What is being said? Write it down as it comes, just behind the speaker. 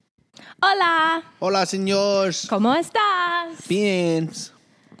Hola. Hola, señores. ¿Cómo estás? Bien.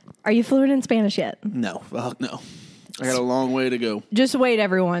 Are you fluent in Spanish yet? No. Well, no. I got a long way to go. Just wait,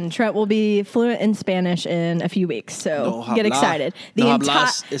 everyone. Trent will be fluent in Spanish in a few weeks, so No get excited. No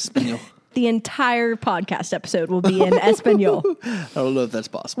hablas español. The entire podcast episode will be in Espanol. I don't know if that's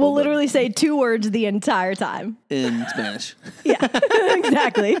possible. We'll literally say 2 words the entire time. In Spanish. Yeah,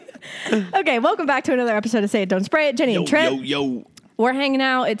 exactly. Okay, welcome back to another episode of Say It, Don't Spray It. Jenny and Trent. Yo. We're hanging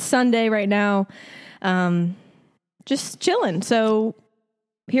out. It's Sunday right now. Just chilling. So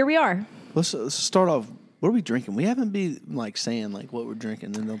here we are. Let's start off. What are we drinking? We haven't been saying what we're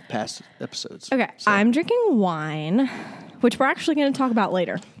drinking in the past episodes. Okay, so. I'm drinking wine, which we're actually going to talk about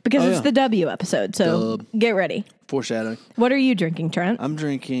later because it's the W episode. So get ready. Foreshadowing. What are you drinking, Trent? I'm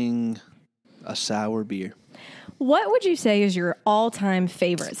drinking a sour beer. What would you say is your all-time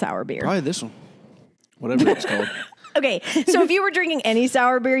favorite sour beer? Probably this one. Whatever it's called. Okay, so if you were drinking any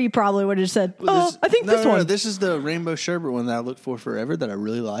sour beer, you probably would have said, I think this one. No, this is the rainbow sherbet one that I looked for forever that I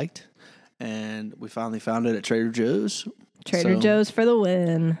really liked. And we finally found it at Trader Joe's. Trader Joe's for the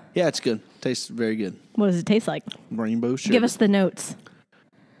win. Yeah, it's good. Tastes very good. What does it taste like? Rainbow sherbet. Give us the notes.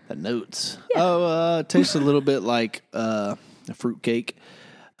 The notes. Yeah. It tastes a little bit like a fruitcake.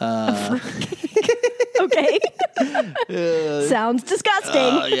 Okay. Sounds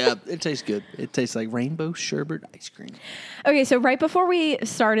disgusting. Yeah, it tastes good. It tastes like rainbow sherbet ice cream. Okay, so right before we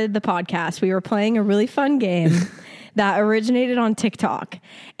started the podcast, we were playing a really fun game that originated on TikTok.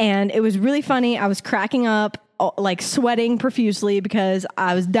 And it was really funny. I was cracking up, sweating profusely because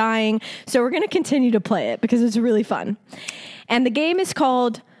I was dying. So we're going to continue to play it because it's really fun. And the game is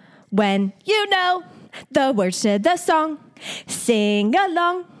called When You Know the Words to the Song, Sing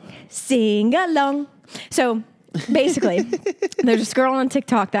Along, Sing Along. So basically, there's this girl on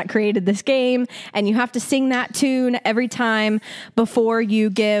TikTok that created this game, and you have to sing that tune every time before you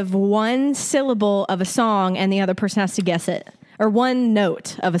give one syllable of a song, and the other person has to guess it. Or one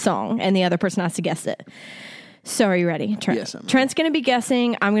note of a song, and the other person has to guess it. So are you ready, Trent? Yes, I'm ready. Trent's going to be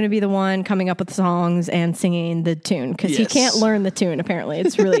guessing. I'm going to be the one coming up with the songs and singing the tune, because he can't learn the tune, apparently.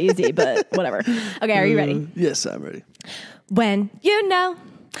 It's really easy, but whatever. Okay, are you ready? Yes, I'm ready. When you know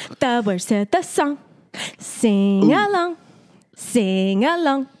the words to the song, sing along, sing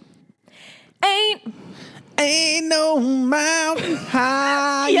along. Ain't no mountain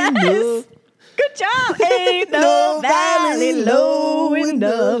high yes. enough. Good job. Ain't no valley low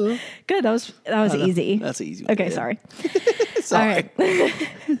enough. Good. That was easy. That's an easy one. Okay, Yeah. sorry. Sorry. All right.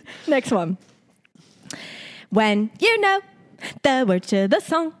 Next one. When you know the words to the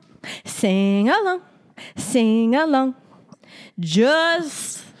song, sing along, sing along.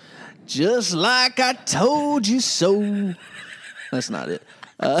 Just like I told you so. That's not it.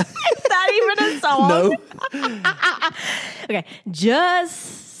 Is that even a song? No. Okay.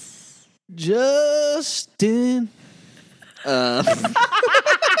 Justin.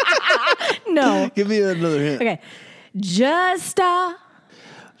 No. Give me another hint. Okay. Just a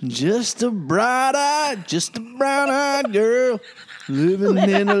brown-eyed girl living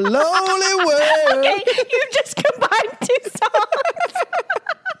in a lonely world. Okay, you just combined 2 songs.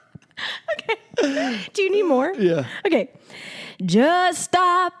 Okay. Do you need more? Yeah. Okay. Just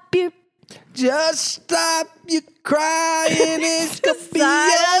stop you crying. It's gonna be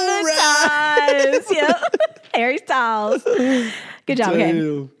alright. Yep. Harry Styles. Good job. Okay.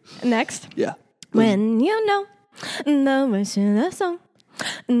 Damn. Next. Yeah. When you know the words to the song,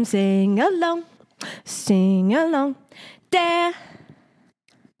 sing along, sing along. Dare.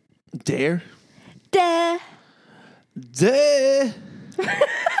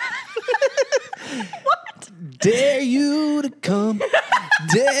 What? Dare you to come.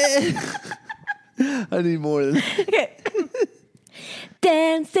 Dare. I need more than that. Okay.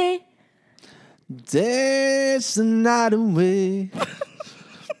 Dancing. Dance the night away.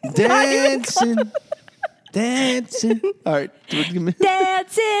 Dancing. All right. Give me.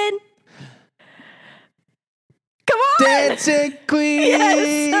 Dancing. Come on. Dancing queen.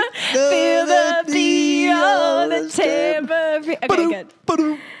 Yes. Feel the beat on the tambourine. Okay,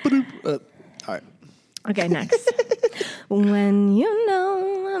 good. All right. Okay, next. When you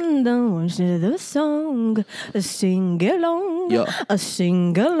know the words to the song, sing along. Yeah.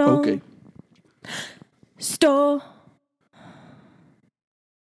 Sing along. Okay. The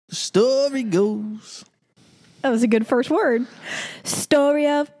story goes. That was a good first word. The story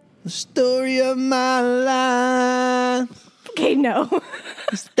of my life. Okay, no.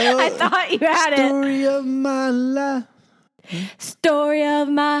 I thought you had it. Story of my life. Story of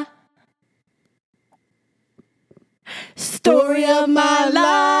my Story of my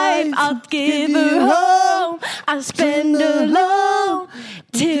life, I'll give her home. I'll spend her alone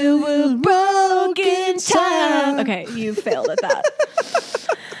till world broken time. Okay, you failed at that.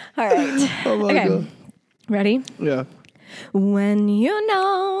 All right. Oh my God. Ready? Yeah. When you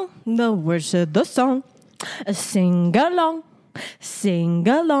know the words of the song, sing along,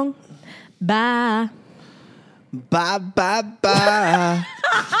 bye. Bye, bye, bye.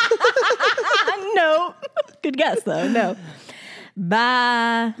 No. Good guess, though. No.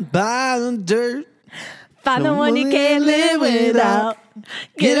 Bye. Buy the dirt. Find the one you can't live without.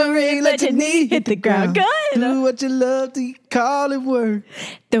 Get a ring, let your knee hit the ground. Good. Do what you love to call it work.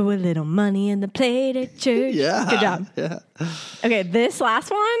 Throw a little money in the plate at church. Yeah. Good job. Yeah. Okay, this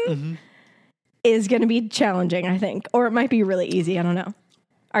last one is going to be challenging, I think. Or it might be really easy. I don't know.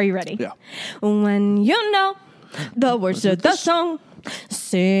 Are you ready? Yeah. When you know the words of the song,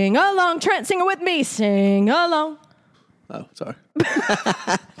 sing along. Trent, sing it with me. Sing along. Oh, sorry.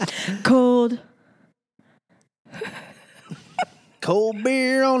 Cold. Cold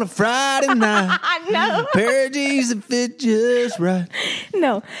beer on a Friday night. I know. Pair of jeans that fit just right.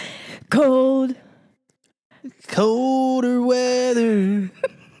 No. Cold. Colder weather.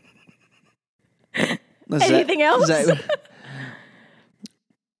 Anything else?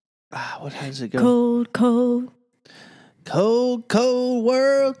 What how does it go? Cold, cold. Cold, cold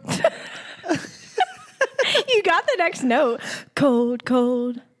world. You got the next note. Cold,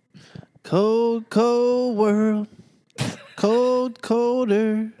 cold. Cold, cold world. Cold,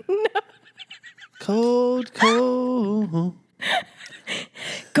 colder. No. Cold, cold.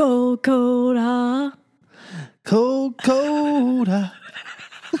 Cold, cold, Cold, cold. I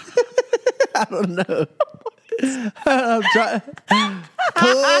don't know. I'm trying.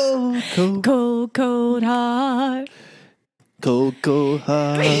 Cold, cold. Cold, cold heart. Cold, cold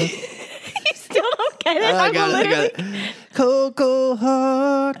heart. You still don't get it? I got it. Cold, cold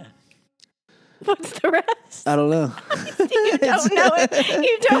heart. What's the rest? I don't know. You don't know it.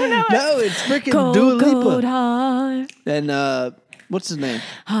 You don't know it. No, it's freaking Cold, Dua Lipa. cold heart. And what's his name?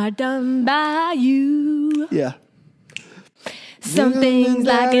 Hard done by you. Yeah. Some things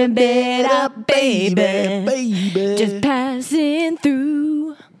like a bed up, baby. Baby. Just passing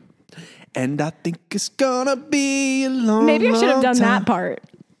through. And I think it's gonna be a long, Maybe I should have done time. that part.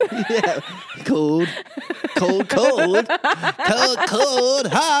 Yeah. Cold, cold, cold, cold, cold,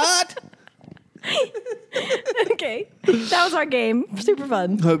 hot. Okay. That was our game. Super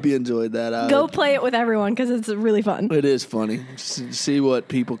fun. Hope you enjoyed that. Go play it with everyone because it's really fun. It is funny. See what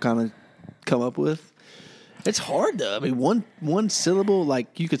people kind of come up with. It's hard though. I mean, one syllable,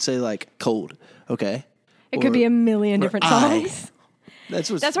 like you could say like cold. Okay. It could be a million different songs. That's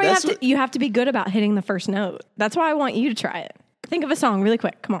why you have to be good about hitting the first note. That's why I want you to try it. Think of a song really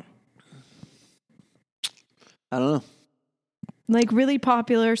quick. Come on. I don't know. Like really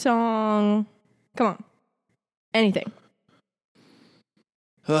popular song. Come on. Anything.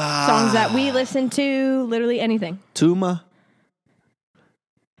 Songs that we listen to, literally anything. To my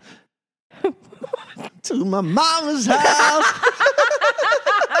mama's house.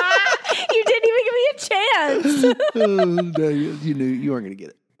 You didn't even give me a chance. No, you knew you weren't going to get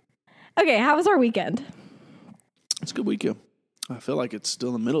it. Okay, how was our weekend? It's a good weekend. I feel like it's still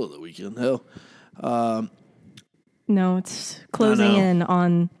in the middle of the weekend. Hell. No, it's closing in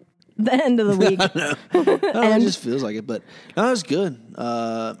on the end of the week. It just feels like it, but no, it was good.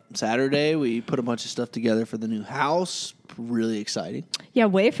 Saturday, we put a bunch of stuff together for the new house. Really exciting. Yeah,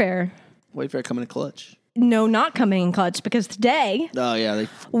 Wayfair. Wayfair coming in clutch. No, not coming in clutch because today Oh yeah,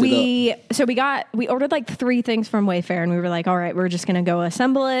 we ordered like 3 things from Wayfair and we were like, all right, we're just gonna go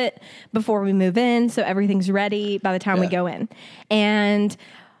assemble it before we move in, so everything's ready by the time we go in. And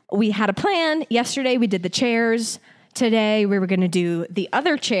we had a plan. Yesterday we did the chairs. Today we were going to do the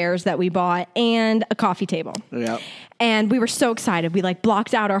other chairs that we bought and a coffee table. Yeah. And we were so excited. We like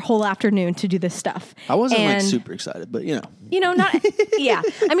blocked out our whole afternoon to do this stuff. I wasn't like super excited, but not, yeah.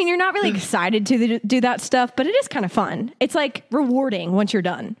 I mean, you're not really excited to do that stuff, but it is kind of fun. It's like rewarding once you're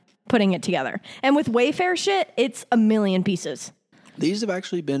done putting it together. And with Wayfair shit, it's a million pieces. These have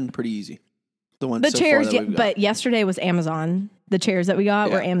actually been pretty easy. The chairs, but yesterday was Amazon. The chairs that we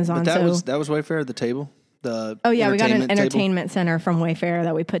got were Amazon. But that was Wayfair, the table. We got an entertainment center from Wayfair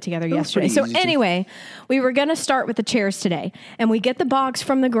that we put together yesterday. So anyway, we were going to start with the chairs today. And we get the box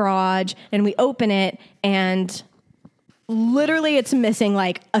from the garage and we open it and literally it's missing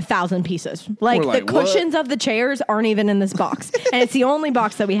like 1,000 pieces. Like the cushions of the chairs aren't even in this box. And it's the only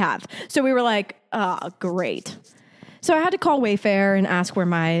box that we have. So we were like, great. So I had to call Wayfair and ask where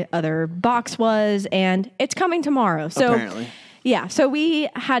my other box was, and it's coming tomorrow. So apparently. Yeah. So we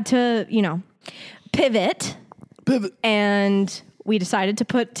had to, pivot. And we decided to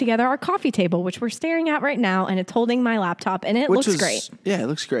put together our coffee table, which we're staring at right now, and it's holding my laptop, and it looks great. Yeah, it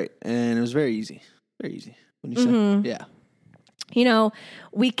looks great. And it was very easy. Very easy. When you say, yeah. You know,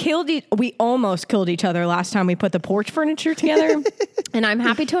 we almost killed each other last time we put the porch furniture together. And I'm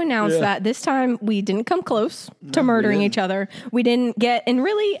happy to announce that this time we didn't come close to murdering each other. We didn't get in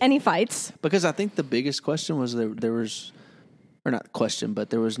really any fights. Because I think the biggest question was there was, or not question, but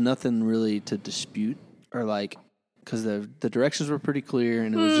there was nothing really to dispute or like, because the directions were pretty clear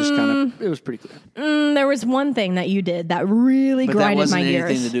and it was just it was pretty clear. There was one thing that you did that really grinded my gears. That wasn't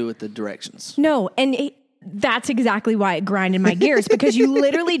anything to do with the directions. No, and that's exactly why it grinded my gears, because you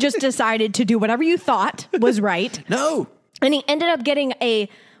literally just decided to do whatever you thought was right. No. And he ended up getting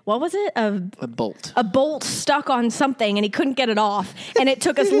what was it? A bolt. A bolt stuck on something, and he couldn't get it off. And it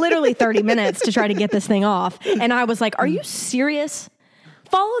took us literally 30 minutes to try to get this thing off. And I was like, are you serious?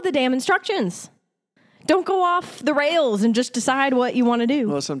 Follow the damn instructions. Don't go off the rails and just decide what you want to do.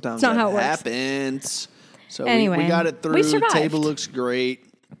 Well, sometimes it's not that how it happens. So anyway, we got it through. we survived. The table looks great.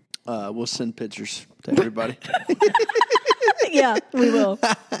 We'll send pictures to everybody. Yeah, we will.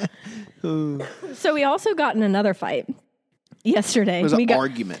 So we also got in another fight yesterday. It was an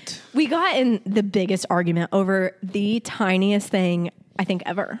argument. We got in the biggest argument over the tiniest thing I think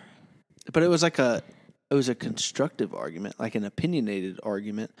ever. But it was a constructive argument, like an opinionated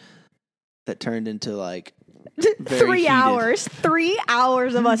argument that turned into like 3 hours. 3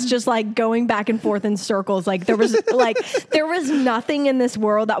 hours of us just like going back and forth in circles. Like there was nothing in this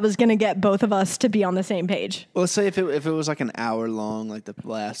world that was going to get both of us to be on the same page. Well, let's say if it was like an hour long, like the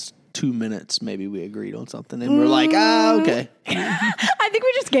last 2 minutes, maybe we agreed on something and we're like, okay. I think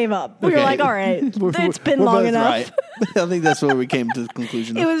we just gave up. We were like, all right, it's been long enough. Right. I think that's where we came to the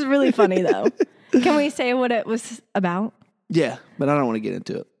conclusion. It was really funny though. Can we say what it was about? Yeah, but I don't want to get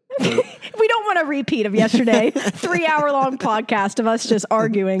into it. We don't want a repeat of yesterday. 3 hour long podcast of us just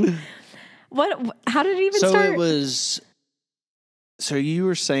arguing. How did it even start? So you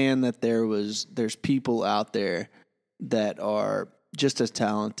were saying that there's people out there that are just as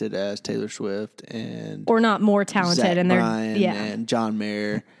talented as Taylor Swift or not more talented, Zach and Bryan and John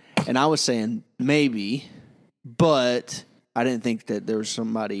Mayer. And I was saying maybe, but I didn't think that there was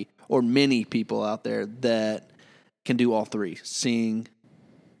somebody or many people out there that can do all three: sing,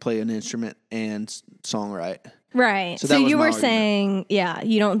 play an instrument, and songwrite. Right. So you were saying,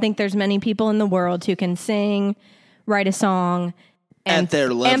 you don't think there's many people in the world who can sing, write a song, and, at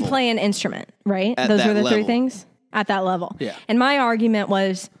their level, and play an instrument, right? Those were the three things? At that level. Yeah. And my argument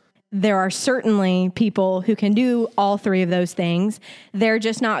was there are certainly people who can do all three of those things. They're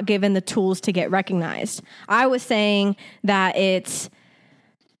just not given the tools to get recognized. I was saying that it's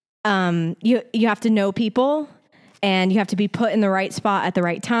you have to know people, and you have to be put in the right spot at the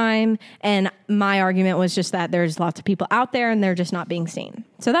right time. And my argument was just that there's lots of people out there and they're just not being seen.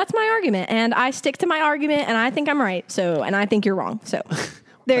 So that's my argument. And I stick to my argument, and I think I'm right. And I think you're wrong. So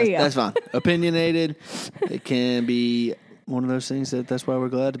there you go. That's fine. Opinionated. It can be one of those things that's why we're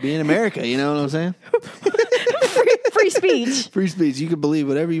glad to be in America. You know what I'm saying? Free speech. Free speech. You can believe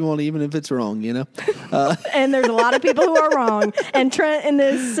whatever you want, even if it's wrong, you know? And there's a lot of people who are wrong. And Trent in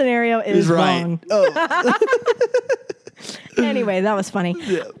this scenario is right. Wrong. Oh. Anyway, that was funny.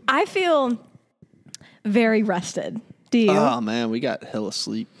 Yeah. I feel very rested. Do you? Oh, man. We got hella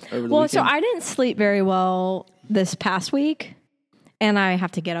sleep over the weekend. Well, so I didn't sleep very well this past week. And I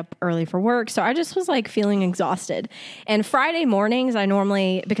have to get up early for work. So I just was like feeling exhausted. And Friday mornings, I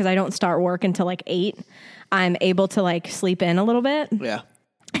normally, because I don't start work until like 8, I'm able to like sleep in a little bit. Yeah.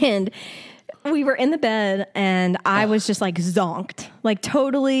 And we were in the bed and I was just like zonked, like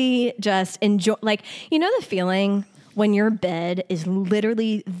totally just enjoy. Like, you know, the feeling when your bed is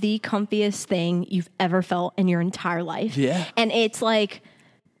literally the comfiest thing you've ever felt in your entire life. Yeah. And it's like,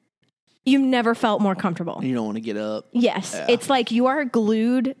 you've never felt more comfortable. You don't want to get up. Yes. Yeah. It's like you are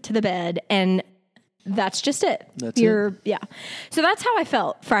glued to the bed, and that's just it. Yeah. So that's how I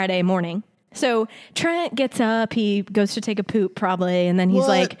felt Friday morning. So Trent gets up, he goes to take a poop probably, and then he's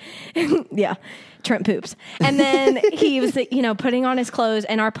like, yeah, Trent poops. And then he was, putting on his clothes,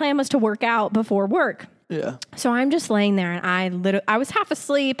 and our plan was to work out before work. Yeah. So I'm just laying there, and I was half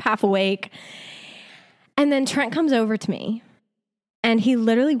asleep, half awake. And then Trent comes over to me. And he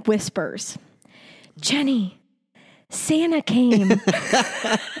literally whispers, "Jenny, Santa came." And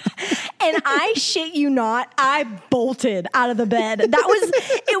I shit you not, I bolted out of the bed.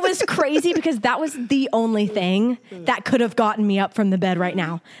 It was crazy because that was the only thing that could have gotten me up from the bed right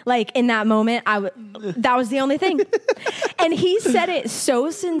now. Like in that moment, that was the only thing. And he said it so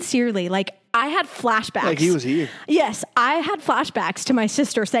sincerely. Like I had flashbacks. Like he was here. Yes, I had flashbacks to my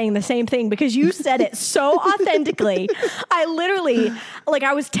sister saying the same thing because you said it so authentically. I literally, like,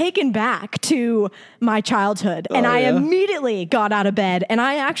 I was taken back to my childhood, and I immediately got out of bed, and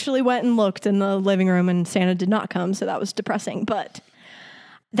I actually went and looked in the living room, and Santa did not come, so that was depressing, but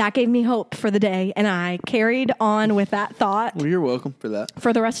that gave me hope for the day, and I carried on with that thought. Well, you're welcome for that.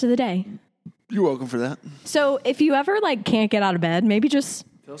 For the rest of the day. You're welcome for that. So if you ever, like, can't get out of bed, maybe just...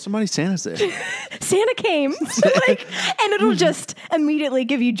 Tell somebody Santa's there. Santa came, like, and it'll just immediately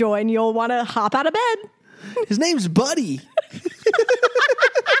give you joy, and you'll want to hop out of bed. His name's Buddy.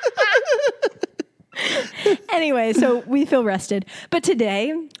 Anyway, so we feel rested. But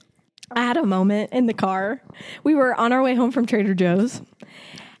today, I had a moment in the car. We were on our way home from Trader Joe's.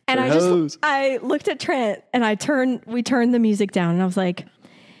 And I looked at Trent and we turned the music down and I was like,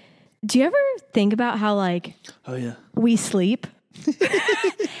 do you ever think about how like, oh yeah, we sleep?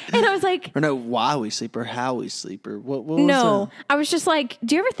 And I was like, or no, why we sleep or how we sleep or what was no, that? I was just like,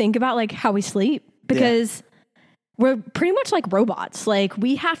 do you ever think about like how we sleep? Because we're pretty much like robots. Like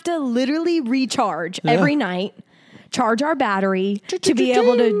we have to literally recharge every night, charge our battery to be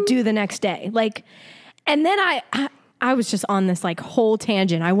able to do the next day. Like, and then I was just on this like whole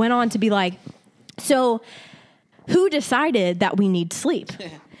tangent. I went on to be like, so who decided that we need sleep?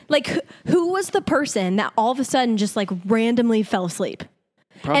 Like who was the person that all of a sudden just like randomly fell asleep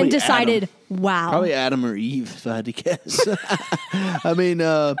Probably and decided, Adam. wow. Probably Adam or Eve, if I had to guess. I mean,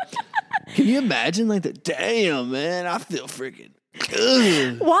 can you imagine like the damn man? I feel freaking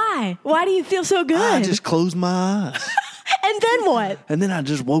good. Why? Why do you feel so good? I just closed my eyes. And then what? And then I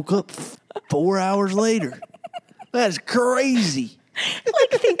just woke up 4 hours later. That's crazy.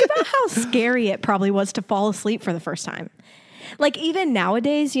 Like, think about how scary it probably was to fall asleep for the first time. Like, even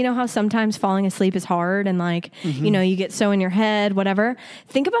nowadays, you know how sometimes falling asleep is hard and, like, you know, you get so in your head, whatever.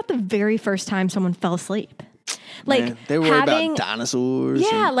 Think about the very first time someone fell asleep. Like, man, they were about dinosaurs.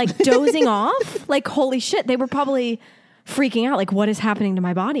 Yeah, like dozing off. Like, holy shit, they were probably freaking out. Like, what is happening to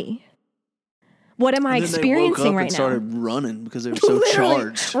my body? What am I experiencing right now? Started running because they were so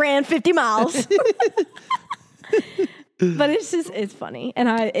charged. Ran 50 miles. But it's funny. And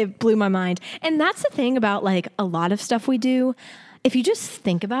it blew my mind. And that's the thing about like a lot of stuff we do. If you just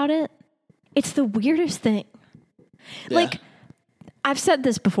think about it, it's the weirdest thing. Yeah. Like, I've said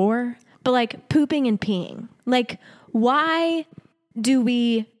this before, but like pooping and peeing. Like, why do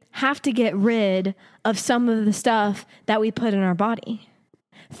we have to get rid of some of the stuff that we put in our body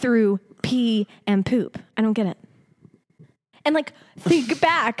through pee and poop? I don't get it. And like, think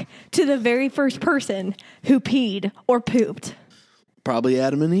back to the very first person who peed or pooped. Probably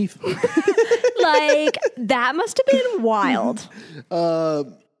Adam and Eve. Like, that must have been wild. No,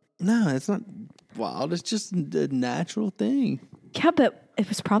 it's not wild. It's just a natural thing. Yeah, but it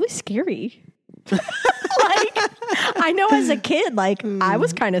was probably scary. Like, I know as a kid, like, I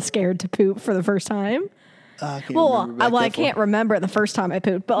was kind of scared to poop for the first time. I can't remember the first time I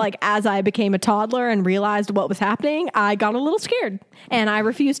pooped, but like as I became a toddler and realized what was happening, I got a little scared and I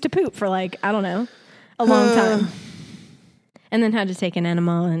refused to poop for like, I don't know, a long time. And then had to take an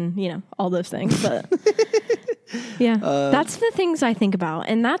enema and, you know, all those things. But yeah, that's the things I think about.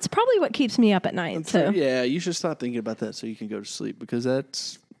 And that's probably what keeps me up at night. So yeah, you should stop thinking about that so you can go to sleep because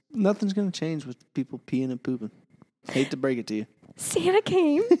nothing's going to change with people peeing and pooping. Hate to break it to you. Santa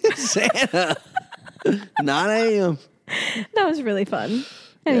came. Santa. 9 a.m. That was really fun.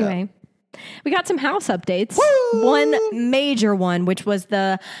 Anyway, we got some house updates. Woo! One major one, which was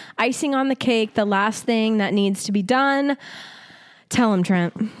the icing on the cake, the last thing that needs to be done. Tell him,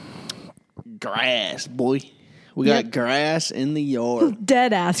 Trent. Grass, boy. We got grass in the yard.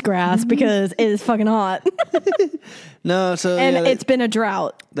 Dead ass grass because it is fucking hot. No, so it's been a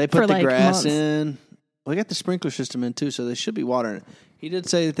drought. They put the grass months. in. We got the sprinkler system in too, so they should be watering it. He did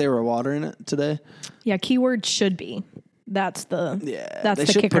say that they were watering it today. Yeah, keyword should be. That's the they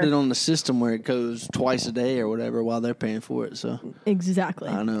should kicker. Put it on the system where it goes twice a day or whatever while they're paying for it. So exactly,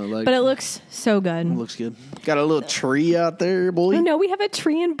 I know, but it looks so good. It looks good. Got a little tree out there, boy. I know we have a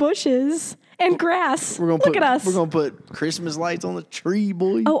tree and bushes and grass. Look at us. We're gonna put Christmas lights on the tree,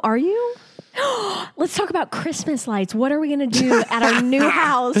 boy. Oh, are you? Let's talk about Christmas lights. What are we going to do at our new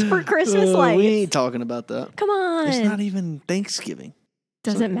house for Christmas lights? We ain't talking about that. Come on. It's not even Thanksgiving.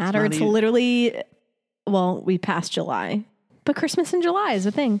 Doesn't matter. It's literally, we passed July. But Christmas in July is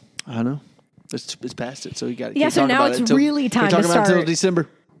a thing. I know. It's past it, so you got. Yeah, so now it's really time to start. Talking about until December.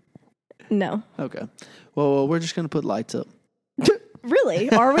 No. Okay. Well, we're just going to put lights up. Really?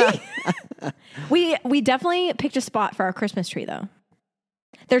 Are we? We definitely picked a spot for our Christmas tree, though.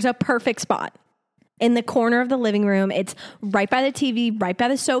 There's a perfect spot. in the corner of the living room. It's right by the TV, right by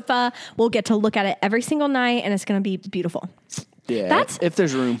the sofa. We'll get to look at it every single night, and it's going to be beautiful. Yeah, if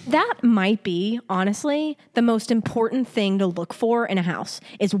there's room. That might be, honestly, the most important thing to look for in a house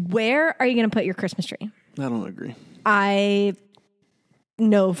is where are you going to put your Christmas tree? I don't agree. I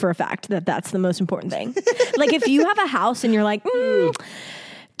know for a fact that that's the most important thing. Like, if you have a house and you're like,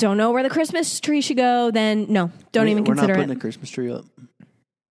 don't know where the Christmas tree should go, then no, don't even consider it. We're not putting a Christmas tree up.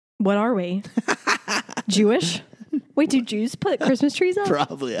 What are we? Jewish? Wait, do Jews put Christmas trees up?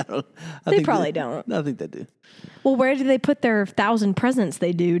 Probably. They probably don't. I think they do. Well, where do they put their 1,000 presents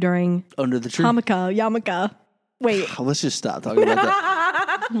they do during under the tree? Hanukkah, Yarmulke. Wait. Let's just stop talking about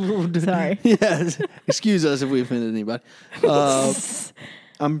that. Sorry. Yeah. Excuse us if we offended anybody.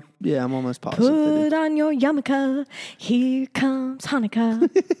 I'm almost positive. Put on your yarmulke. Here comes Hanukkah.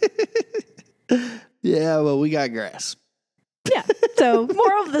 Yeah, well, we got grass. Yeah. So,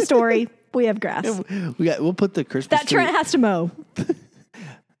 moral of the story, we have grass. We'll put the Christmas that tree. Trent has to mow.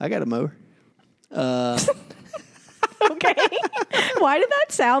 I got a mower. Okay. Why did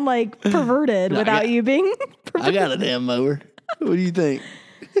that sound like perverted without you being perverted? I got a damn mower. What do you think?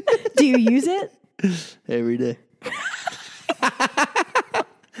 Do you use it? Every day.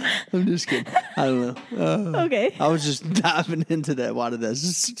 I'm just kidding. I don't know. Okay. I was just diving into that. Why did that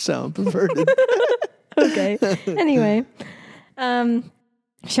sound perverted? Okay. Anyway,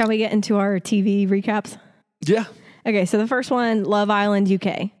 shall we get into our TV recaps? Yeah. Okay, so the first one, Love Island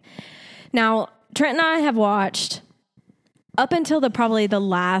UK. Now, Trent and I have watched up until probably the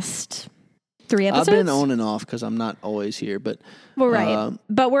last 3 episodes. I've been on and off because I'm not always here, but we're right.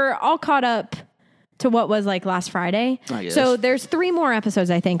 But we're all caught up to what was like last Friday. I guess. So there's 3 more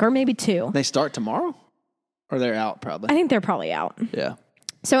episodes, I think, or maybe 2. They start tomorrow, or they're out probably. I think they're probably out. Yeah.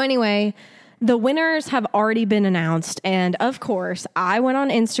 So anyway, the winners have already been announced, and of course, I went on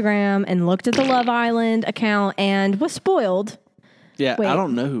Instagram and looked at the Love Island account and was spoiled. Yeah, Wait. I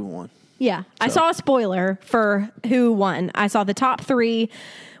don't know who won. Yeah, I saw a spoiler for who won. I saw the top 3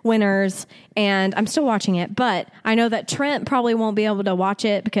 winners, and I'm still watching it, but I know that Trent probably won't be able to watch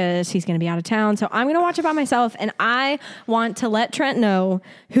it because he's going to be out of town, so I'm going to watch it by myself, and I want to let Trent know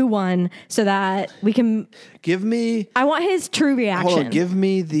who won so that we can... I want his true reaction. Hold on, give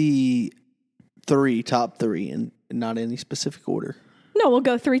me the top 3, and not any specific order. No, we'll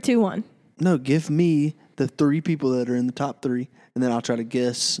go 3, 2, 1. No, give me the 3 people that are in the top 3, and then I'll try to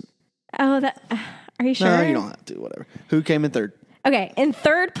guess... Oh, are you sure? No, you don't have to, whatever. Who came in third? Okay, in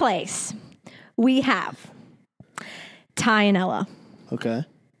third place, we have Ty and Ella. Okay.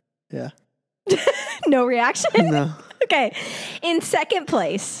 Yeah. No reaction? No. Okay. In second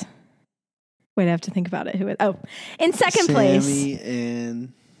place, wait, I have to think about it. In second place,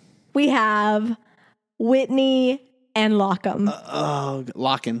 and... we have Whitney and Lockham.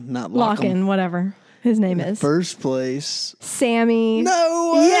 Lockin, not Lockham. Lockin, whatever his name is. First place. Sammy.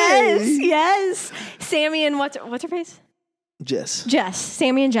 No way. Yes. Sammy and what's her face? Jess.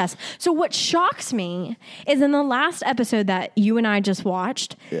 Sammy and Jess. So what shocks me is in the last episode that you and I just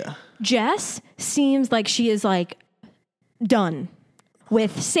watched, Jess seems like she is like done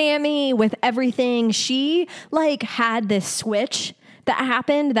with Sammy, with everything. She like had this switch that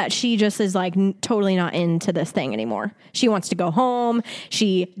happened that she just is like totally not into this thing anymore. She wants to go home.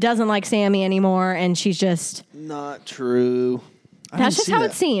 She doesn't like Sammy anymore, and she's just... Not true. That's just how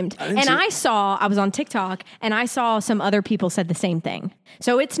it seemed. And I was on TikTok, and I saw some other people said the same thing.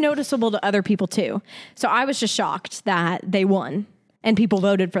 So it's noticeable to other people too. So I was just shocked that they won and people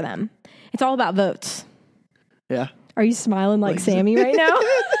voted for them. It's all about votes. Yeah. Are you smiling like Sammy right now?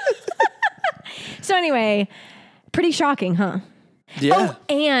 So anyway, pretty shocking, huh? Yeah. Oh,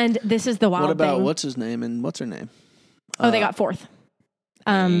 and this is the wild thing. What about what's his name and what's her name? They got 4th.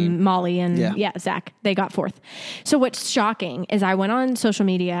 Molly and Zach, they got 4th. So what's shocking is I went on social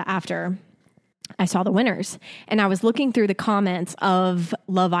media after I saw the winners, and I was looking through the comments of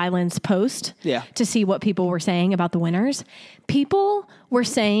Love Island's post to see what people were saying about the winners. People were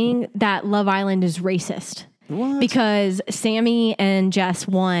saying that Love Island is racist. What? Because Sammy and Jess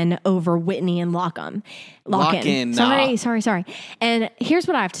won over Whitney and Lockin. Sorry. And here's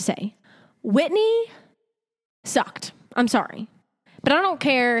what I have to say. Whitney sucked. I'm sorry. But I don't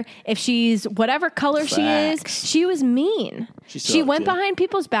care if she's whatever color she is. She was mean. She went behind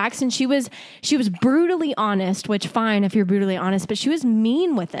people's backs, and she was brutally honest, which fine if you're brutally honest, but she was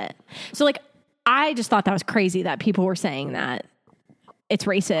mean with it. So like, I just thought that was crazy that people were saying that. it's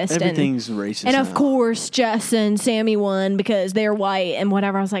racist. Everything's racist. And of now. course, Jess and Sammy won because they're white and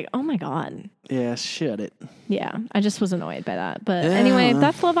whatever. I was like, oh my God. Yeah, shut it. Yeah, I just was annoyed by that. But anyway,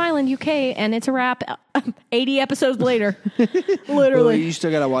 that's Love Island UK, and it's a wrap 80 episodes later. Literally. Well, you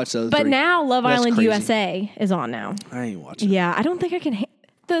still got to watch those. But now Love Island crazy. USA is on now. I ain't watching. Yeah, I don't think I can.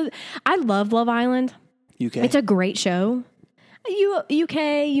 I love Love Island. UK. It's a great show.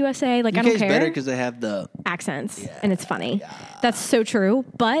 UK, USA, like UK's I don't care. Better because they have the accents, and it's funny. Yeah. That's so true.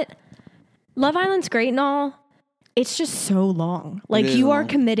 But Love Island's great and all. It's just so long. Like you are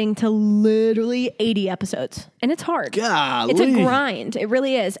committing to literally 80 episodes, and it's hard. Golly. It's a grind. It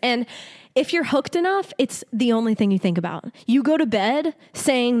really is. And if you're hooked enough, it's the only thing you think about. You go to bed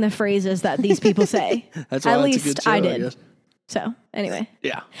saying the phrases that these people say. That's why At it's least a good show, I did. I guess. So anyway.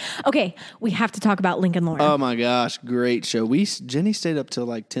 Yeah. Okay, we have to talk about Lincoln Lawyer. Oh my gosh, great show. Jenny stayed up till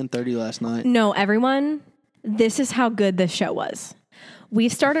like 10:30 last night. No, everyone, this is how good this show was. We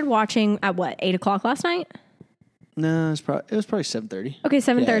started watching at 8 o'clock last night? No, it was probably 7:30. Okay,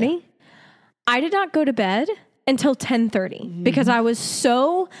 7:30. Yeah. I did not go to bed until 10:30 because I was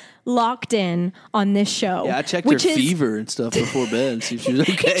so locked in on this show. Yeah, I checked her fever and stuff before bed and see if she was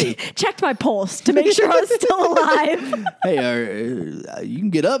okay. Checked my pulse to make sure I was still alive. Hey, you can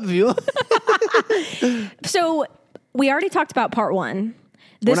get up if you want. So we already talked about part 1.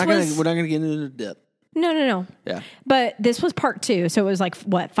 We're not gonna get into the depth. No. Yeah. But this was part 2, so it was like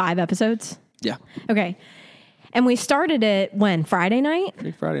 5 episodes? Yeah. Okay. And we started it when? Friday night? I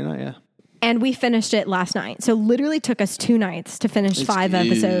think Friday night, yeah. And we finished it last night. So literally took us 2 nights to finish 5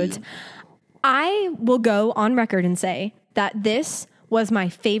 episodes. I will go on record and say that this was my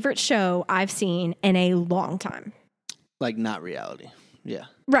favorite show I've seen in a long time. Like not reality. Yeah.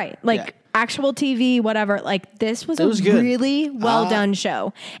 Right. Like actual TV, whatever. Like this was a good. really well done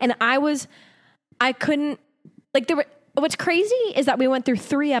show. And I couldn't, like what's crazy is that we went through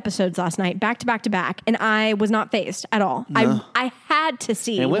 3 episodes last night, back to back to back, and I was not fazed at all. No. I had to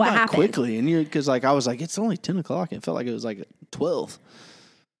see and it went what by happened quickly, and because I was like, it's only 10 o'clock. It felt like it was like 12.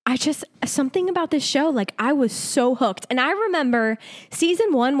 Something about this show, like I was so hooked, and I remember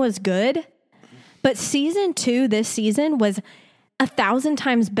season 1 was good, but season 2 this season was 1,000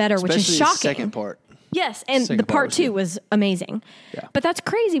 times better, especially which is shocking. The second part. Yes, and the part 2 was amazing. Yeah. But that's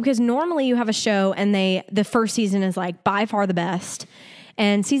crazy because normally you have a show and the first season is like by far the best.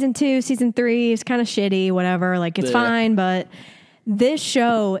 And season 2, season 3 is kind of shitty, whatever. Like it's fine, but this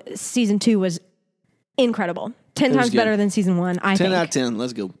show, season 2 was incredible. 10 times better than season 1, I think. 10 out of 10,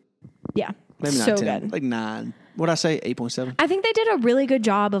 let's go. Yeah. Maybe not so 10, good. like 9. What'd I say? 8.7? I think they did a really good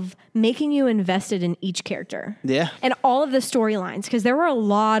job of making you invested in each character. Yeah. And all of the storylines, because there were a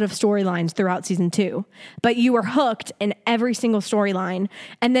lot of storylines throughout season 2, but you were hooked in every single storyline.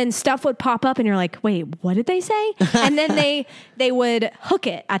 And then stuff would pop up and you're like, wait, what did they say? And then they would hook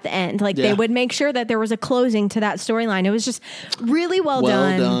it at the end. Like they would make sure that there was a closing to that storyline. It was just really well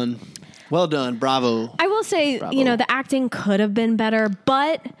done. Well done. Bravo. I will say, the acting could have been better,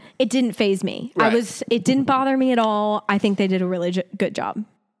 but it didn't faze me. Right. It didn't bother me at all. I think they did a really good job.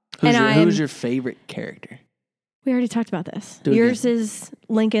 Who's your favorite character? We already talked about this. Yours is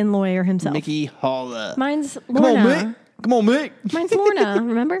Lincoln Lawyer himself. Mickey Holla. Mine's Lorna. Come on, Mick. Mine's Lorna,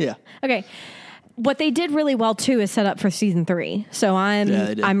 remember? Yeah. Okay. What they did really well too is set up for season 3. So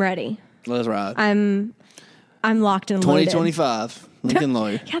I'm ready. Let's ride. I'm locked and loaded. 2025. Lincoln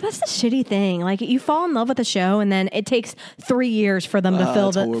Lawyer. Yeah, that's the shitty thing. Like you fall in love with a show and then it takes 3 years for them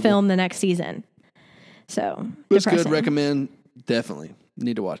to film the next season. So it's good. Recommend. Definitely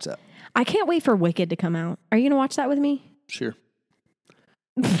need to watch that. I can't wait for Wicked to come out. Are you going to watch that with me? Sure.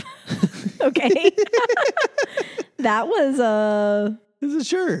 Okay. That was Is it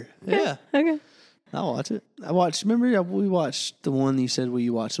sure? Yeah. Okay. I'll watch it. Remember we watched the one you said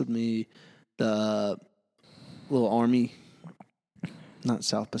you watched with me, the little army. Not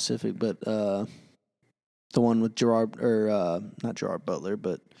South Pacific, but the one with not Gerard Butler,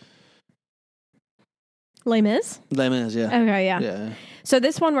 but Les Mis? Les Mis, yeah. Okay, yeah. So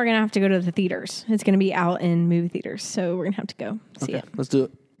this one we're going to have to go to the theaters. It's going to be out in movie theaters, so we're going to have to go see it. Let's do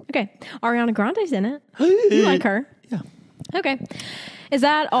it. Okay. Ariana Grande's in it. You like her? Yeah. Okay. Is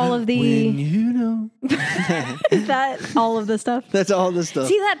that all of the... When you know. Is that all of the stuff? That's all the stuff.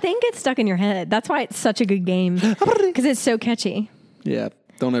 See, that thing gets stuck in your head. That's why it's such a good game. Because it's so catchy. Yeah,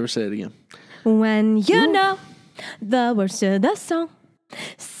 don't ever say it again. When you know the words to the song,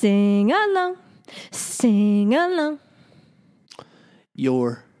 sing along, sing along.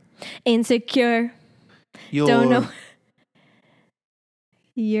 You're insecure. Don't know.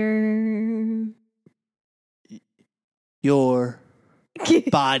 Your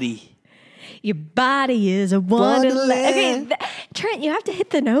body. Your body is a wonderland. Okay, Trent, you have to hit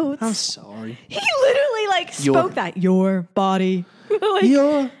the notes. I'm sorry. He literally like spoke that. Your body. Like,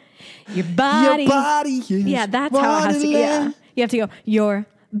 Your body. Your body is Yeah, that's how it has to go. Yeah. You have to go,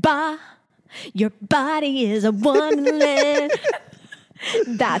 your body is a wonderland.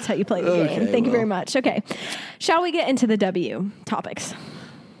 That's how you play the game. Thank you very much. Okay. Shall we get into the W topics?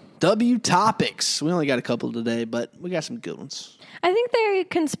 W topics. We only got a couple today, but we got some good ones. I think they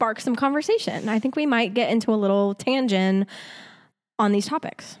can spark some conversation. I think we might get into a little tangent on these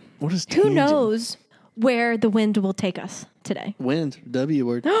topics. What is tangent? Who knows where the wind will take us today? Wind. W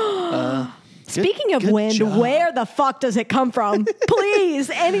word. Speaking of wind, job. Where the fuck does it come from? Please,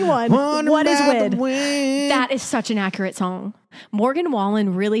 anyone. What is wind? That is such an accurate song. Morgan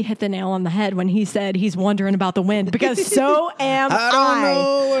Wallen really hit the nail on the head when he said he's wondering about the wind, because so am I. I don't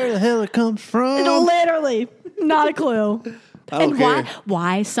know where the hell it comes from. Literally. Not a clue. And care.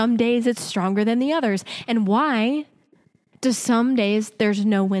 why some days it's stronger than the others? And why does some days there's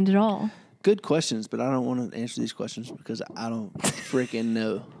no wind at all? Good questions, but I don't want to answer these questions because I don't freaking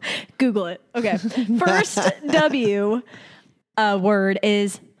know. Google it. Okay. First W word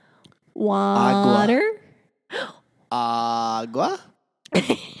is water. Agua.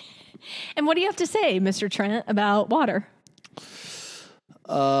 And what do you have to say, Mr. Trent, about water?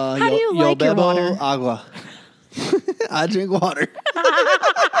 How do you like your water? Agua. I drink water.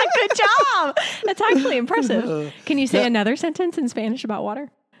 Good job. That's actually impressive. Can you say another sentence in Spanish about water?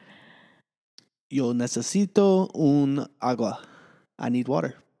 Yo necesito un agua. I need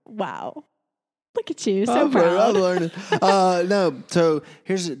water. Wow. Look at you. So proud. I'm learning. No. So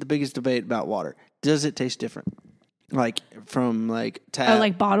here's the biggest debate about water. Does it taste different? Like from like tap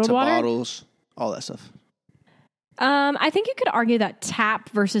like bottled to water? bottles, all that stuff. I think you could argue that tap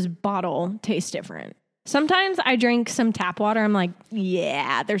versus bottle tastes different. Sometimes I drink some tap water. I'm like,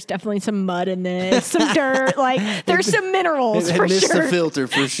 yeah, there's definitely some mud in this, some dirt. Like, there's some minerals for missed sure. the filter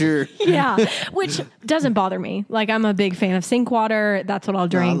for sure. Yeah, which doesn't bother me. Like, I'm a big fan of sink water. That's what I'll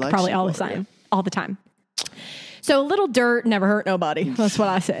drink probably all the time. All the time. So a little dirt never hurt nobody. That's what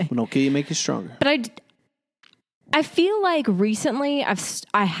I say. When okay, you make you stronger. But I feel like recently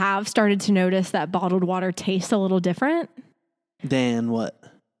I have started to notice that bottled water tastes a little different. Than what?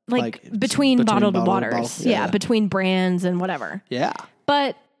 Like between bottled waters. Yeah, between brands and whatever. Yeah.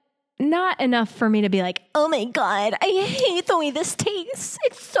 But not enough for me to be like, oh my God, I hate the way this tastes.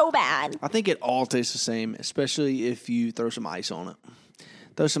 It's so bad. I think it all tastes the same, especially if you throw some ice on it.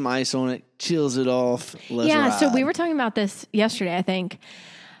 Throw some ice on it, chills it off. So we were talking about this yesterday, I think.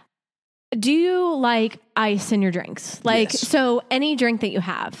 Do you like ice in your drinks? Like, yes. So any drink that you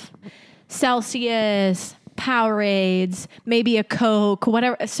have, Celsius, Powerades, maybe a Coke,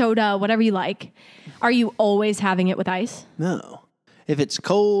 whatever, a soda, whatever you like. Are you always having it with ice? No. If it's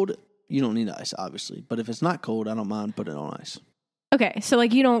cold, you don't need ice, obviously. But if it's not cold, I don't mind putting it on ice. Okay. So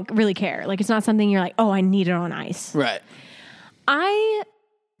like you don't really care. Like it's not something you're like, oh, I need it on ice. Right.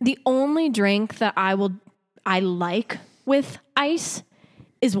 The only drink that I like with ice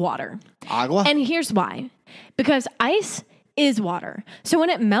is water. Agua? And here's why. Because ice is water. So when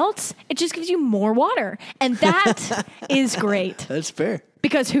it melts, it just gives you more water. And that is great. That's fair.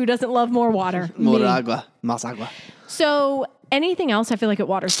 Because who doesn't love more water? More agua. Más agua. So anything else, I feel like it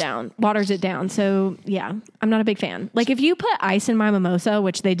waters it down. So yeah, I'm not a big fan. Like if you put ice in my mimosa,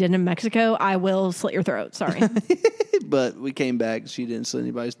 which they did in Mexico, I will slit your throat. Sorry. But we came back. She didn't slit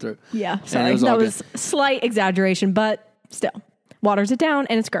anybody's throat. Yeah, sorry. That was slight exaggeration, but still. Waters it down,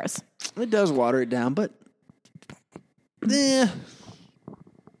 and it's gross. It does water it down, but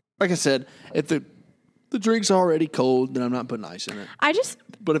like I said, if the drink's already cold, then I'm not putting ice in it.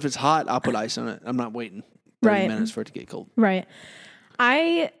 But if it's hot, I'll put ice in it. I'm not waiting 30 minutes for it to get cold. Right.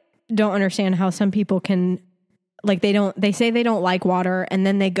 I don't understand how some people can, like, they say they don't like water, and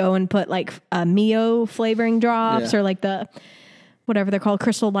then they go and put, like, Mio flavoring drops or, like, the whatever they're called,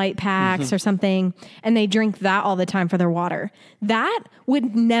 Crystal Light packs or something, and they drink that all the time for their water. That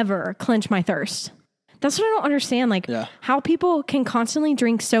would never quench my thirst. That's what I don't understand. Like how people can constantly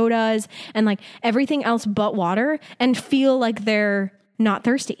drink sodas and like everything else but water and feel like they're not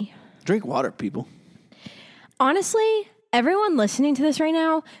thirsty. Drink water, people. Honestly, everyone listening to this right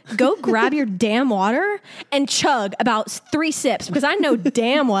now, go grab your damn water and chug about 3 sips, because I know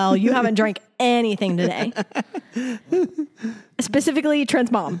damn well you haven't drank anything today. Specifically,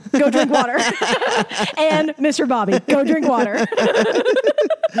 Trent's mom. Go drink water. And Mr. Bobby, go drink water.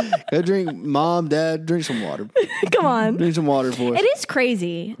 Go drink, Mom, Dad, drink some water. Come on. Drink some water for us. It is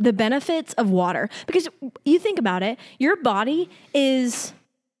crazy, the benefits of water. Because you think about it, your body is,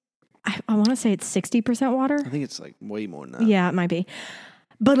 I want to say it's 60% water. I think it's like way more than that. Yeah, it might be.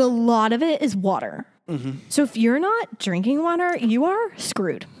 but a lot of it is water. Mm-hmm. So if you're not drinking water, you are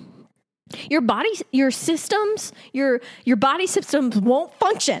screwed. Your body systems won't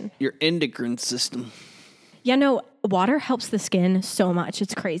function. Your endocrine system. Yeah, no, water helps the skin so much.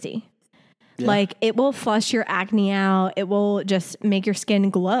 It's crazy. Yeah. Like, it will flush your acne out. It will just make your skin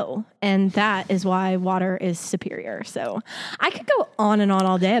glow. And that is why water is superior. So I could go on and on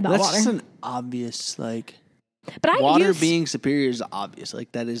all day about water. That's just an obvious, like, but water being superior is obvious.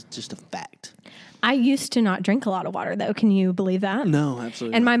 Like, that is just a fact. I used to not drink a lot of water, though. Can you believe that? No,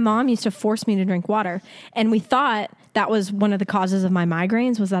 absolutely. And my mom used to force me to drink water. And we thought that was one of the causes of my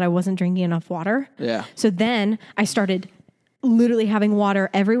migraines, was that I wasn't drinking enough water. Yeah. So then I started literally having water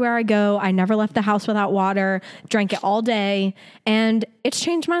everywhere I go. I never left the house without water, drank it all day, and it's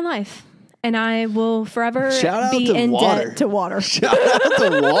changed my life. And I will forever be in debt to water. Shout out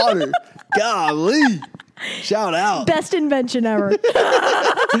to water. Golly. Shout out. Best invention ever.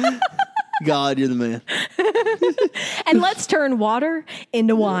 God, you're the man. And let's turn water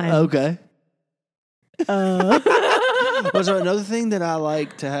into wine. Okay. So another thing that I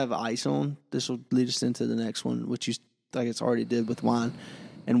like to have ice on, this will lead us into the next one, which you, I guess, already did with wine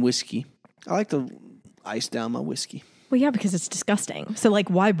and whiskey. I like to ice down my whiskey. Well, yeah, because it's disgusting. So, like,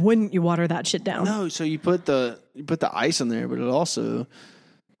 why wouldn't you water that shit down? No, so you put the ice in there, but it also,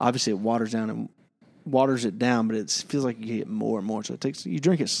 obviously, it waters it down, but it feels like you get more and more. So you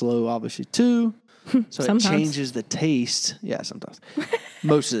drink it slow, obviously, too. So it changes the taste. Yeah, sometimes.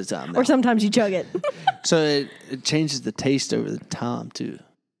 Most of the time. Or sometimes you chug it. So it changes the taste over the time, too.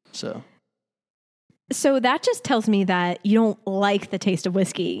 So that just tells me that you don't like the taste of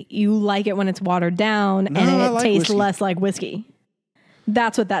whiskey. You like it when it's watered down and it tastes less like whiskey.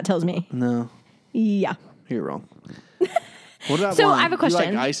 That's what that tells me. No. Yeah. You're wrong. What about wine? I have a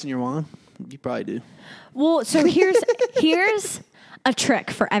question. You like ice in your wine? You probably do. Well, so here's a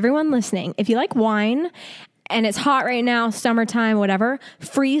trick for everyone listening. If you like wine and it's hot right now, summertime, whatever,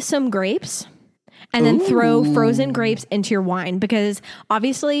 freeze some grapes and then throw frozen grapes into your wine, because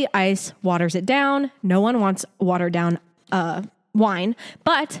obviously ice waters it down. No one wants watered down wine.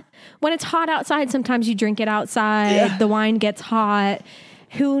 But when it's hot outside, sometimes you drink it outside. Yeah. The wine gets hot.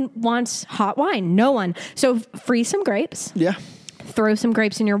 Who wants hot wine? No one. So freeze some grapes. Yeah. Throw some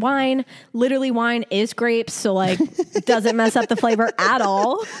grapes in your wine. Literally, wine is grapes, so like doesn't mess up the flavor at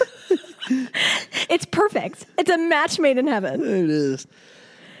all. It's perfect. It's a match made in heaven. It is.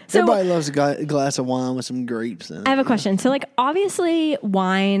 So, everybody loves a glass of wine with some grapes in it. I have a question. So, like, obviously,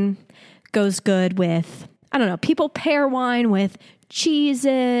 wine goes good with, I don't know, people pair wine with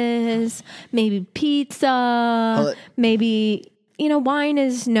cheeses, maybe pizza, maybe, wine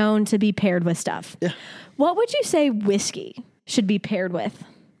is known to be paired with stuff. Yeah. What would you say whiskey should be paired with,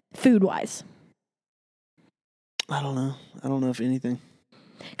 food-wise? I don't know. I don't know if anything.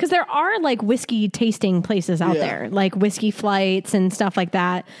 Because there are, like, whiskey tasting places out there, like whiskey flights and stuff like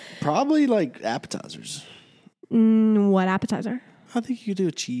that. Probably, like, appetizers. What appetizer? I think you could do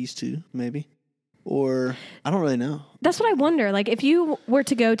a cheese, too, maybe. Or, I don't really know. That's what I wonder. Like, if you were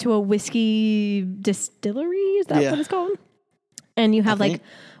to go to a whiskey distillery, is that what it's called? And you have, like,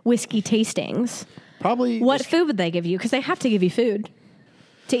 whiskey tastings. Probably. What food would they give you? Because they have to give you food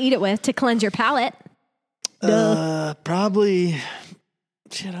to eat it with, to cleanse your palate. Probably...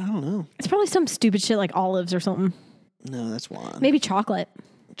 Shit, I don't know. It's probably some stupid shit like olives or something. No, that's wine. Maybe chocolate.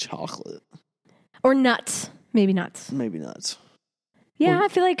 Chocolate. Or nuts. Maybe nuts. Maybe nuts. Yeah, I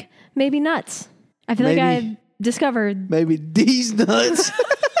feel like maybe nuts. I feel like I've discovered. Maybe these nuts.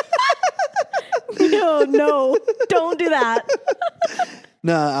 No, don't do that.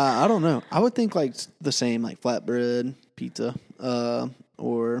 No, I don't know. I would think like the same, like flatbread, pizza,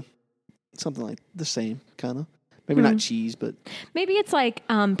 or something like the same kind of. Maybe not cheese, but... Maybe it's like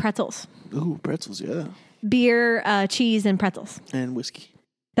pretzels. Ooh, pretzels, yeah. Beer, cheese, and pretzels. And whiskey.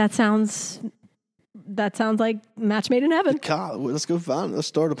 That sounds like match made in heaven. God, let's go find it. Let's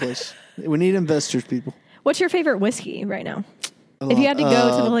start a place. We need investors, people. What's your favorite whiskey right now? If you had to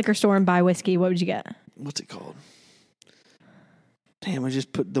go to the liquor store and buy whiskey, what would you get? What's it called? Damn, I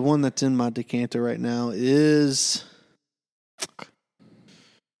just put... The one that's in my decanter right now is... I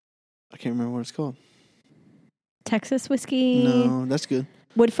can't remember what it's called. Texas whiskey? No, that's good.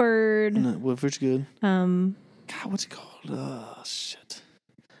 Woodford? No, Woodford's good. God, what's it called? Shit.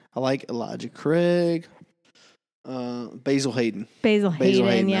 I like Elijah Craig. Basil Hayden. Basil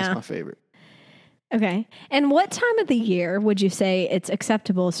Hayden, yeah. That's my favorite. Okay. And what time of the year would you say it's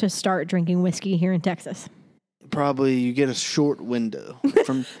acceptable to start drinking whiskey here in Texas? Probably you get a short window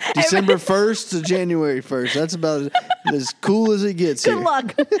from December 1st to January 1st. That's about as cool as it gets. Good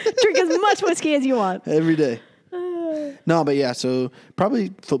luck. Drink as much whiskey as you want. Every day. No, but yeah, so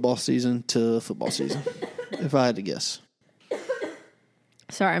probably football season to football season, if I had to guess.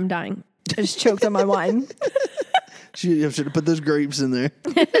 Sorry, I'm dying. I just choked on my wine. Should have put those grapes in there.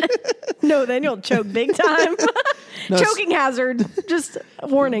 No, then you'll choke big time. No, Choking hazard. Just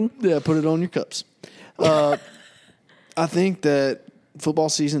warning. Yeah, put it on your cups. I think that football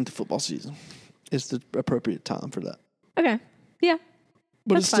season to football season is the appropriate time for that. Okay. Yeah.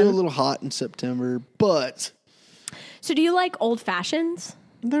 But That's it's still fine. a little hot in September, but So do you like old fashions?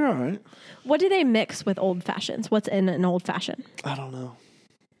 they're all right. What do they mix with old fashions? What's in an old fashioned? I don't know.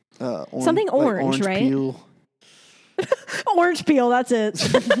 Something orange, right? Peel. Orange peel, that's it.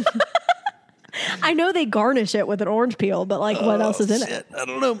 I know they garnish it with an orange peel, but like what else is in it? I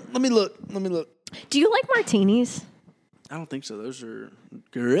don't know. Let me look. Do you like martinis? I don't think so. Those are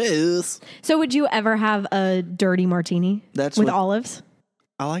gross. So would you ever have a dirty martini That's with what- olives?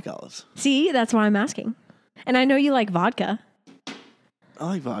 I like olives. See, that's why I'm asking. And I know you like vodka. I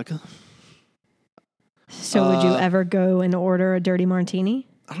like vodka. So would you ever go and order a dirty martini?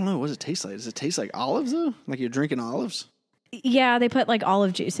 I don't know. What does it taste like? Does it taste like olives, though? Like you're drinking olives? Yeah, they put like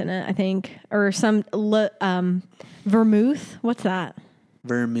olive juice in it, I think. Or some vermouth. What's that?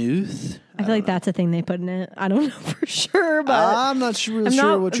 Vermouth? I feel like that's a thing they put in it. I don't know for sure, but I'm not really I'm sure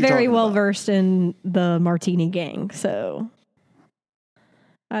not what you're very talking well about. versed in the martini gang, so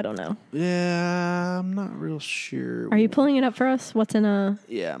I don't know. Yeah, I'm not real sure. Are you pulling it up for us? What's in a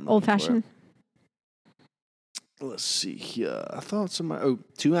Yeah, I'm old looking for fashioned? it. Let's see here. I thought somebody.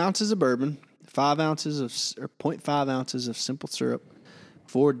 2 ounces of bourbon, 5 ounces of or 0.5 ounces of simple syrup,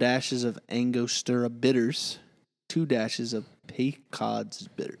 4 dashes of Angostura bitters, 2 dashes of Pecod's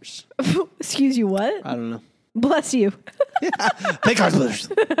bitters. Excuse you, what? I don't know. Bless you. Pecod's bitters.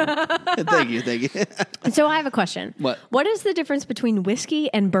 Thank you. So I have a question. What? What is the difference between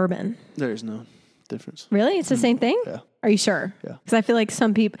whiskey and bourbon? There is no difference. Really? It's the same thing? Yeah. Are you sure? Yeah. Because I feel like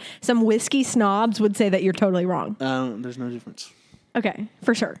some whiskey snobs would say that you're totally wrong. There's no difference. Okay,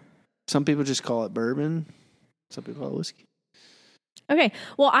 for sure. Some people just call it bourbon. Some people call it whiskey. Okay,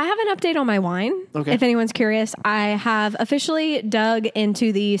 well, I have an update on my wine. Okay. If anyone's curious, I have officially dug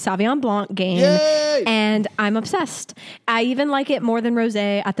into the Sauvignon Blanc game. Yay! And I'm obsessed. I even like it more than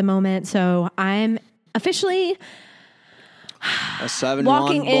rosé at the moment, so I'm officially A Sauvignon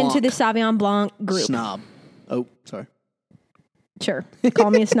walking Blanc into the Sauvignon Blanc group. snob. Oh, sorry. Sure,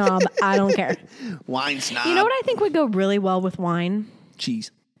 call me a snob. I don't care. Wine snob. You know what I think would go really well with wine?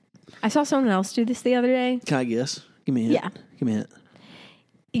 Cheese. I saw someone else do this the other day. Can I guess? Give me a hint. Yeah. Give me a hint.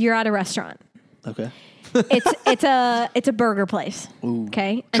 You're at a restaurant. Okay. It's a burger place. Ooh.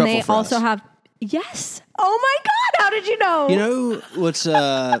 Okay, and Truffle they fries. also have yes. Oh my God! How did you know? You know what's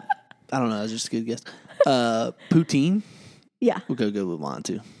I don't know, it's just a good guess. Poutine. Yeah, We'll go good with wine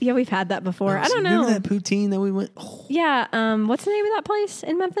too. yeah, we've had that before. I don't know. Remember that poutine that we went? Oh, Yeah, what's the name of that place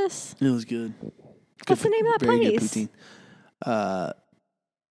in Memphis? it was good. What's the name of that Very good place? poutine.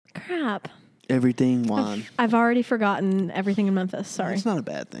 Crap. Everything wine. I've already forgotten everything in Memphis. Sorry. It's not a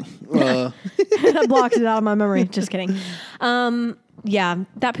bad thing. I blocked it out of my memory. Just kidding. Yeah,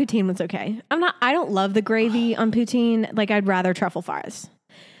 that poutine was okay. I don't love the gravy on poutine. Like, I'd rather truffle fries.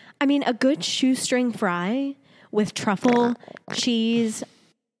 I mean, a good shoestring fry with truffle, cheese,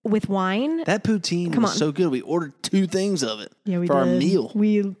 with wine. That poutine was so good. We ordered 2 things of it Yeah, we for did. our meal.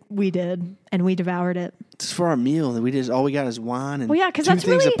 We did, and we devoured it. It's for our meal. We just all we got is wine and Well, yeah, because 2 that's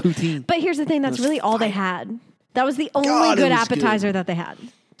things really. of poutine. But here's the thing: that's was really all they fire. had. That was the only God, it good was appetizer that they had.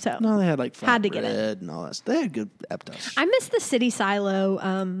 So No, they had like Had to get it. bread and all that. They had good appetizers. I miss the City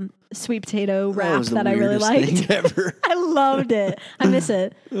Silo sweet potato That wrap was the that I really weirdest liked. thing ever. I loved it. I miss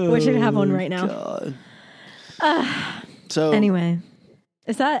it. Wish I could have one right now. God. So Anyway,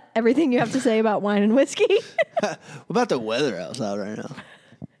 is that everything you have to say about wine and whiskey? what about the weather outside right now?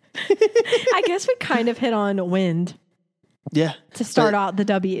 I guess we kind of hit on wind Yeah. to start But- out the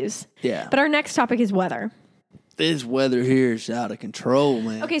W's. Yeah. But our next topic is weather. This weather here is out of control,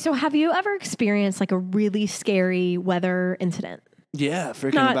 man. Okay, so have you ever experienced like a really scary weather incident? Yeah,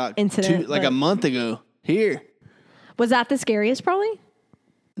 freaking Not about incident, like but- a month ago here. Was that the scariest probably?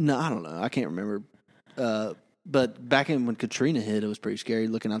 No, I don't know. I can't remember. But back in when Katrina hit, it was pretty scary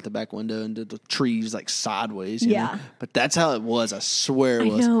looking out the back window and the trees like sideways. You Yeah. know? But that's how it was. I swear it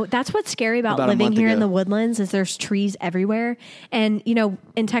I was. know. That's what's scary about About a living month here in ago. the woodlands is there's trees everywhere. And, you know,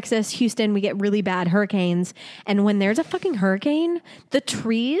 in Texas, Houston, we get really bad hurricanes. And when there's a fucking hurricane, the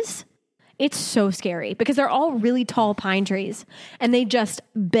trees, it's so scary because they're all really tall pine trees and they just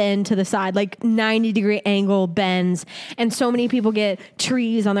bend to the side, like 90-degree angle bends. And so many people get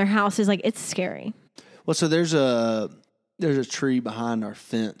trees on their houses. Like, it's scary. Well, so there's a tree behind our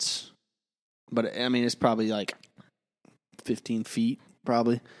fence, but I mean it's probably like 15 feet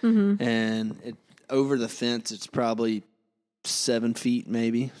probably. And over the fence, it's probably 7 feet,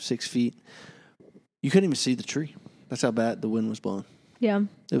 maybe 6 feet. You couldn't even see the tree. That's how bad the wind was blowing. Yeah.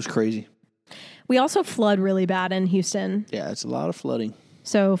 It was crazy. We also flood really bad in Houston. Yeah, it's a lot of flooding.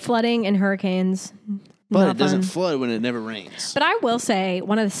 So flooding and hurricanes. But it doesn't flood when it never rains. But I will say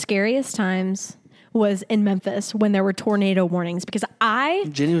one of the scariest times was in Memphis when there were tornado warnings because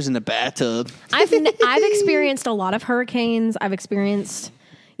Jenny was in the bathtub. I've experienced a lot of hurricanes. I've experienced,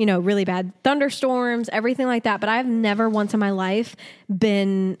 really bad thunderstorms, everything like that. But I've never once in my life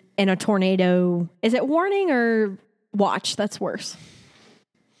been in a tornado. Is it warning or watch? That's worse.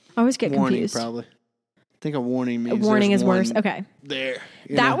 I always get confused. Warning, probably. I think a warning means warning is worse. Okay. There.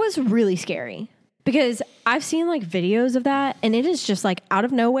 That was really scary because I've seen like videos of that and it is just like out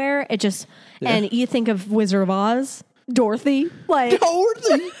of nowhere. It just, and you think of Wizard of Oz, Dorothy, like.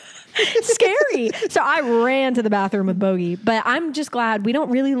 Dorothy! Scary. So I ran to the bathroom with Bogey, but I'm just glad we don't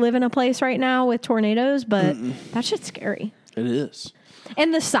really live in a place right now with tornadoes, but that shit's scary. It is.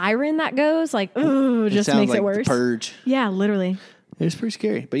 And the siren that goes like, ooh, just makes it worse. The Purge. Yeah, literally. It's pretty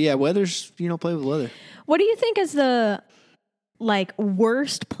scary. But yeah, weather's, play with weather. What do you think is the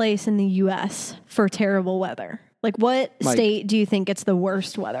worst place in the U.S. for terrible weather? Like what state do you think gets the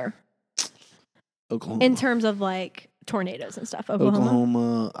worst weather? Oklahoma. In terms of tornadoes and stuff.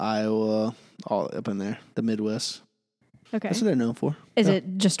 Oklahoma, Iowa, all up in there. The Midwest. Okay. That's what they're known for. Is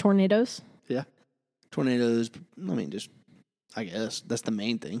it just tornadoes? Yeah. Tornadoes, I guess. That's the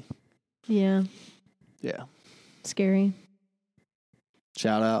main thing. Yeah. Yeah. Scary.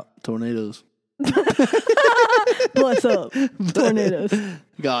 Shout out, tornadoes. What's up, tornadoes?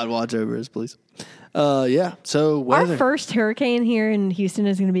 God, watch over us, please. Yeah, so weather. Our first hurricane here in Houston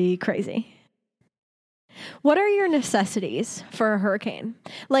is going to be crazy. What are your necessities for a hurricane?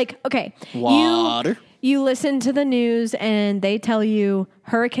 Okay. Water. You listen to the news and they tell you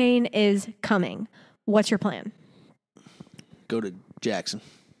hurricane is coming. What's your plan? Go to Jackson.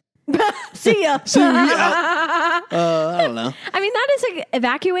 See ya. See ya. I don't know. I mean, that is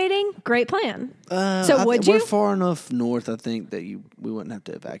evacuating. Great plan. So would you? We're far enough north, I think, that we wouldn't have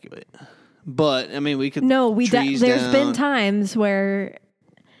to evacuate. But, we could. No, there's been times where,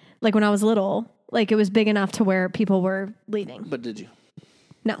 when I was little, it was big enough to where people were leaving. But did you?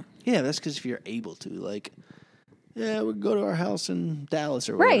 No. Yeah, that's because if you're able to, we go to our house in Dallas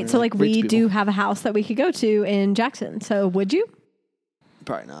or whatever. Right. So, we do have a house that we could go to in Jackson. So, would you?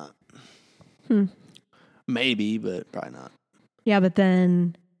 Probably not. Maybe, but probably not. Yeah, but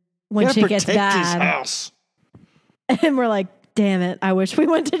then when shit gets bad, his house. And we're like, damn it, I wish we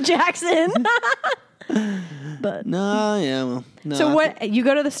went to Jackson. But no. So you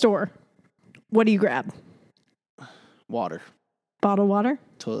go to the store. What do you grab? Water. Bottled water?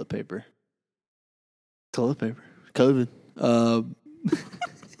 Toilet paper. COVID.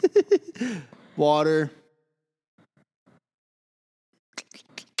 Water.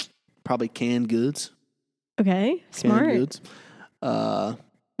 Probably canned goods. Okay, smart. Canned goods.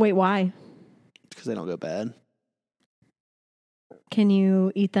 Wait, why? Because they don't go bad. Can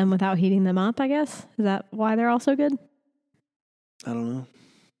you eat them without heating them up, I guess? Is that why they're all so good? I don't know.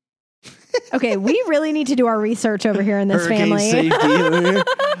 Okay, we really need to do our research over here in this Hurricane family. Safety over here.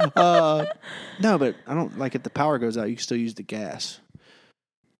 No, but I don't if the power goes out, you can still use the gas.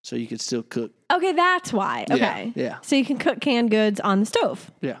 So you could still cook. Okay, that's why. Okay. Yeah. So you can cook canned goods on the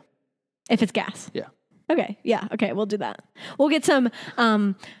stove. Yeah. If it's gas. Yeah. Okay. Yeah. Okay. We'll do that. We'll get some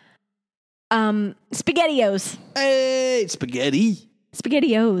SpaghettiOs. Hey, spaghetti.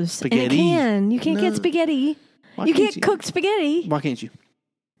 SpaghettiOs. In a can. You can't get spaghetti. You can't cook spaghetti. Why can't you?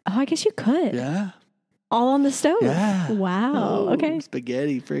 Oh, I guess you could. Yeah. All on the stove. Yeah. Wow. Oh, okay.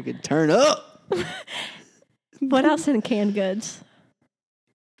 Spaghetti freaking turn up. What else in canned goods?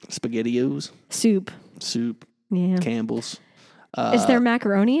 SpaghettiOs. Soup. Yeah. Campbell's. Is there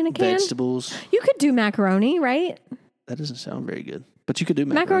macaroni in a can? Vegetables. You could do macaroni, right? That doesn't sound very good. But you could do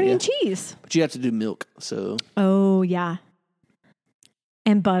macaroni. Macaroni and cheese. But you have to do milk, so. Oh, yeah.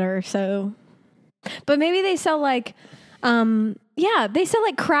 And butter, so. But maybe they sell they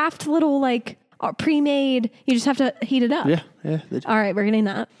sell Kraft little pre-made. You just have to heat it up. Yeah, they do. All right, we're getting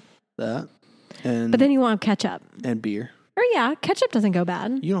that. But then you want ketchup. And beer. Or yeah, ketchup doesn't go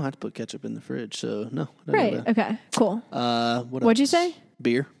bad. You don't have to put ketchup in the fridge, so no. Right. Okay. Cool. What'd you say?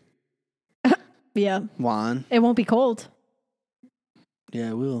 Beer. Yeah. Wine. It won't be cold.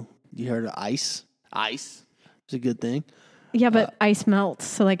 Yeah, it will. You heard of ice? Ice is a good thing. Yeah, but ice melts.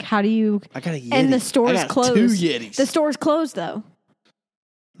 So how do you? I got a Yeti. And the store's closed. 2 Yetis. The store's closed though.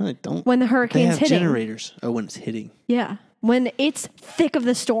 No, they don't. When the hurricane's hitting. Generators. Oh, when it's hitting. Yeah. When it's thick of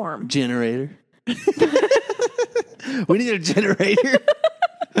the storm. Generator. We need a generator.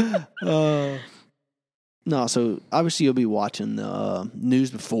 No, so obviously you'll be watching the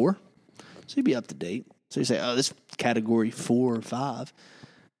news before, so you'll be up to date. So you say, "Oh, this category 4 or 5."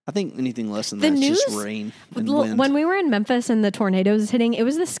 I think anything less than that's just rain and wind. When we were in Memphis and the tornadoes hitting, it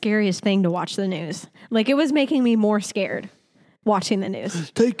was the scariest thing to watch the news. Like, it was making me more scared watching the news.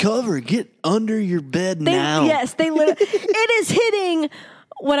 Take cover. Get under your bed now. Yes, it is hitting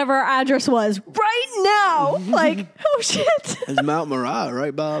whatever our address was right now. Like, oh shit. It's Mount Moriah,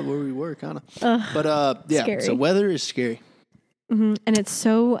 right by where we were, kind of. But yeah, scary. So weather is scary. Mm-hmm. And it's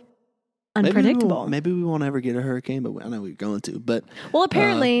so unpredictable. Maybe we won't ever get a hurricane, but I know we're going to. But well,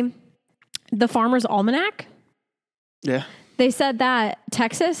 apparently, the Farmer's Almanac. Yeah. They said that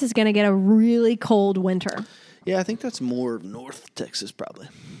Texas is going to get a really cold winter. Yeah, I think that's more North Texas, probably.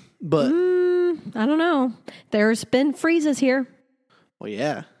 But I don't know. There's been freezes here. Well,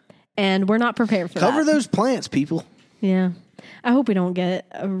 yeah. And we're not prepared for that. Cover those plants, people. Yeah. I hope we don't get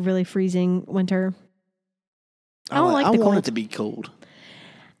a really freezing winter. I don't like the cold. I want it to be cold.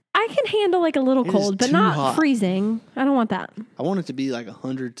 I can handle like a little cold, but not hot. Freezing. I don't want that. I want it to be like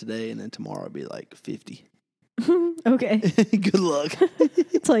 100 today, and then tomorrow it'll be like 50. Okay. Good luck.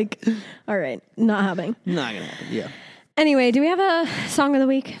 It's like, all right, not happening. Not going to happen, yeah. Anyway, do we have a song of the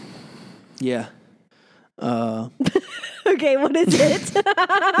week? Yeah. Okay, what is it?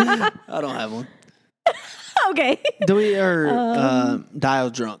 I don't have one. Okay. Do we, Dial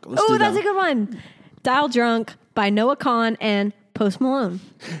Drunk. Oh, that's a good one. Dial Drunk by Noah Kahan and Post Malone.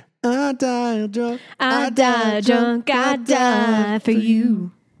 I dial drunk. I die drunk. I die for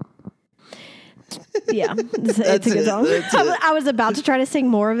you. Yeah, it's a good song. I was about to try to sing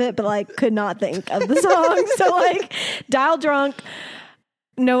more of it, but like could not think of the song. So like, Dial Drunk,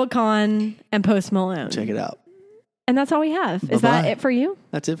 Noah Kahan, and Post Malone. Check it out. And that's all we have. Is that it for you?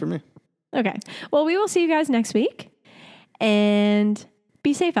 That's it for me. Okay. Well, we will see you guys next week. And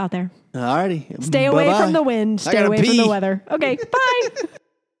be safe out there. Alrighty. Stay away from the wind. Stay away from the weather. Okay. Bye.